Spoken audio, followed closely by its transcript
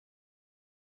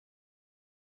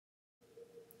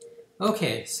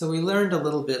Okay, so we learned a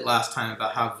little bit last time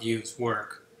about how views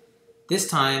work. This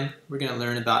time, we're going to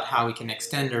learn about how we can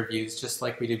extend our views just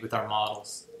like we did with our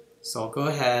models. So I'll go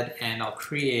ahead and I'll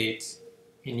create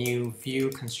a new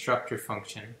view constructor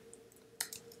function.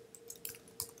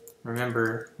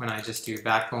 Remember, when I just do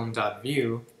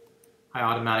Backbone.view, I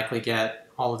automatically get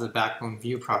all of the Backbone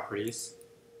view properties.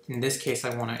 In this case,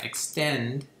 I want to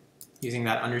extend, using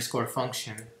that underscore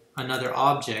function, another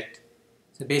object.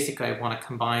 So basically, I want to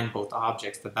combine both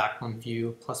objects, the Backbone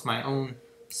view plus my own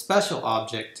special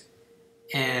object,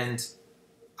 and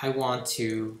I want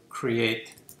to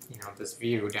create, this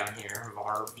view down here,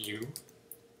 var view.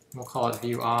 We'll call it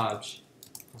view obj.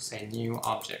 We'll say new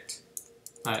object.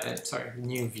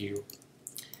 New view.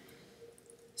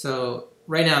 So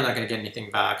right now I'm not going to get anything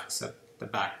back except the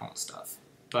Backbone stuff.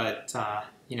 But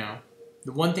the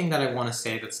one thing that I want to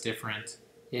say that's different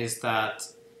is that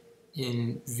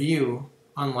in view,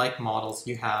 unlike models,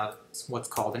 you have what's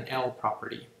called an L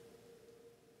property.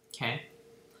 Okay,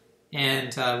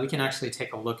 and we can actually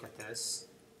take a look at this.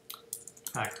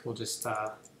 In fact, we'll just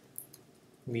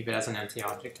leave it as an empty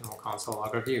object, and we'll console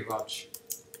log our view obj.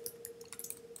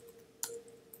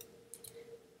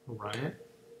 We'll run it.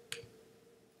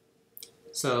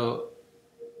 So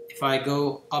if I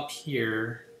go up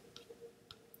here,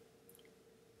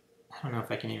 I don't know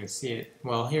if I can even see it.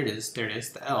 Well, here it is. There it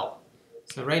is, the L.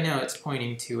 So right now it's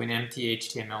pointing to an empty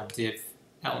HTML div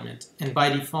element. And by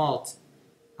default,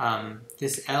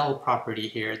 this L property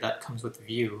here that comes with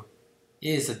view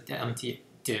is an empty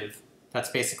div. That's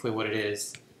basically what it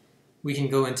is. We can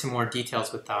go into more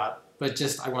details with that, but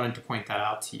just I wanted to point that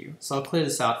out to you. So I'll clear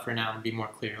this out for now and be more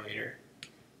clear later.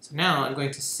 So now I'm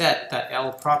going to set that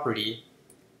L property,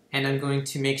 and I'm going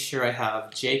to make sure I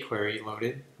have jQuery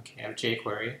loaded. Okay, I have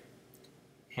jQuery.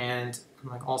 And I'm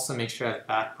going to also make sure I have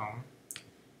Backbone.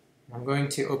 And I'm going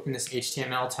to open this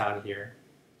HTML tab here.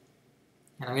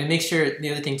 And I'm going to make sure,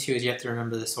 the other thing too is you have to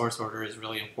remember the source order is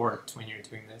really important when you're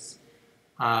doing this.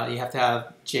 You have to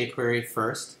have jQuery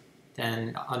first,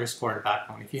 then underscore and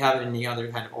Backbone. If you have it in any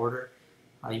other kind of order,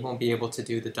 you won't be able to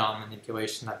do the DOM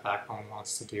manipulation that Backbone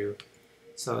wants to do.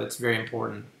 So it's very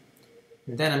important.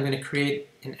 And then I'm going to create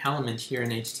an element here in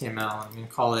HTML. I'm going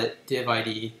to call it div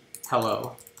ID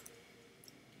hello.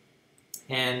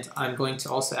 And I'm going to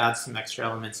also add some extra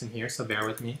elements in here, so bear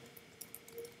with me.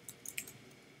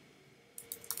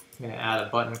 I'm going to add a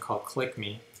button called click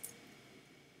me.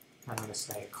 I'm going to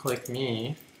say click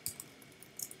me.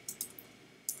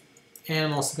 And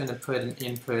I'm also going to put an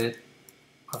input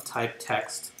of type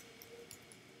text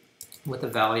with a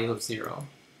value of 0.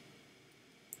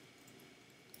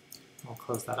 We'll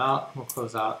close that out. We'll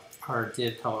close out our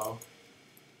div hello.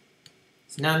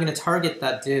 So now I'm going to target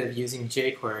that div using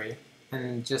jQuery.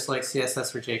 And just like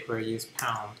CSS or jQuery, use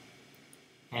pound.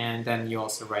 And then you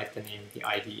also write the name of the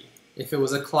ID. If it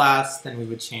was a class, then we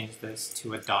would change this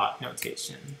to a dot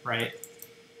notation, right?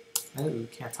 Oh,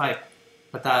 can't type.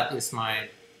 But that is my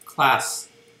class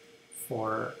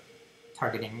for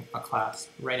targeting a class.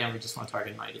 Right now we just want to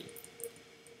target an ID.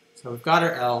 So we've got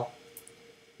our L.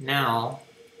 Now,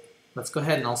 let's go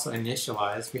ahead and also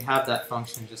initialize. We have that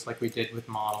function just like we did with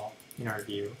model in our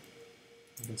view.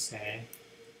 You can say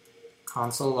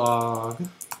console log,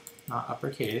 not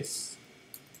uppercase,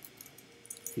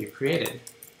 view created.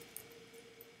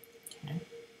 Okay.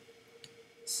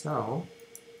 So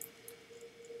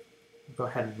go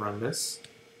ahead and run this.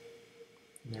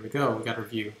 And there we go, we got our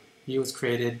view. View was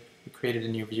created, we created a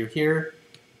new view here.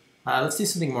 Let's do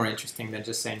something more interesting than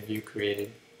just saying view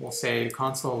created. We'll say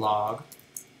console log,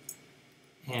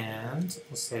 and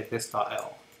we'll say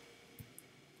this.l.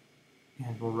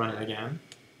 And we'll run it again.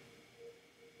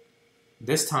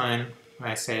 This time,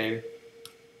 when I say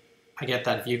I get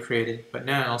that view created, but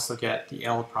now I also get the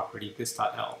L property,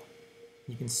 this.l.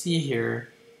 You can see here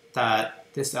that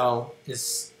this L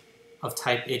is of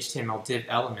type HTML div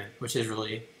element, which is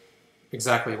really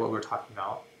exactly what we're talking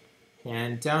about.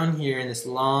 And down here in this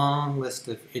long list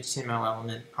of HTML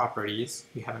element properties,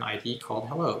 we have an ID called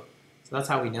hello. So that's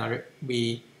how we know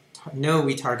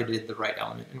we targeted the right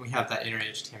element, and we have that inner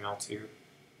HTML too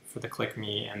for the click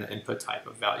me and the input type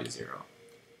of value 0.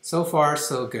 So far,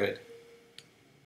 so good.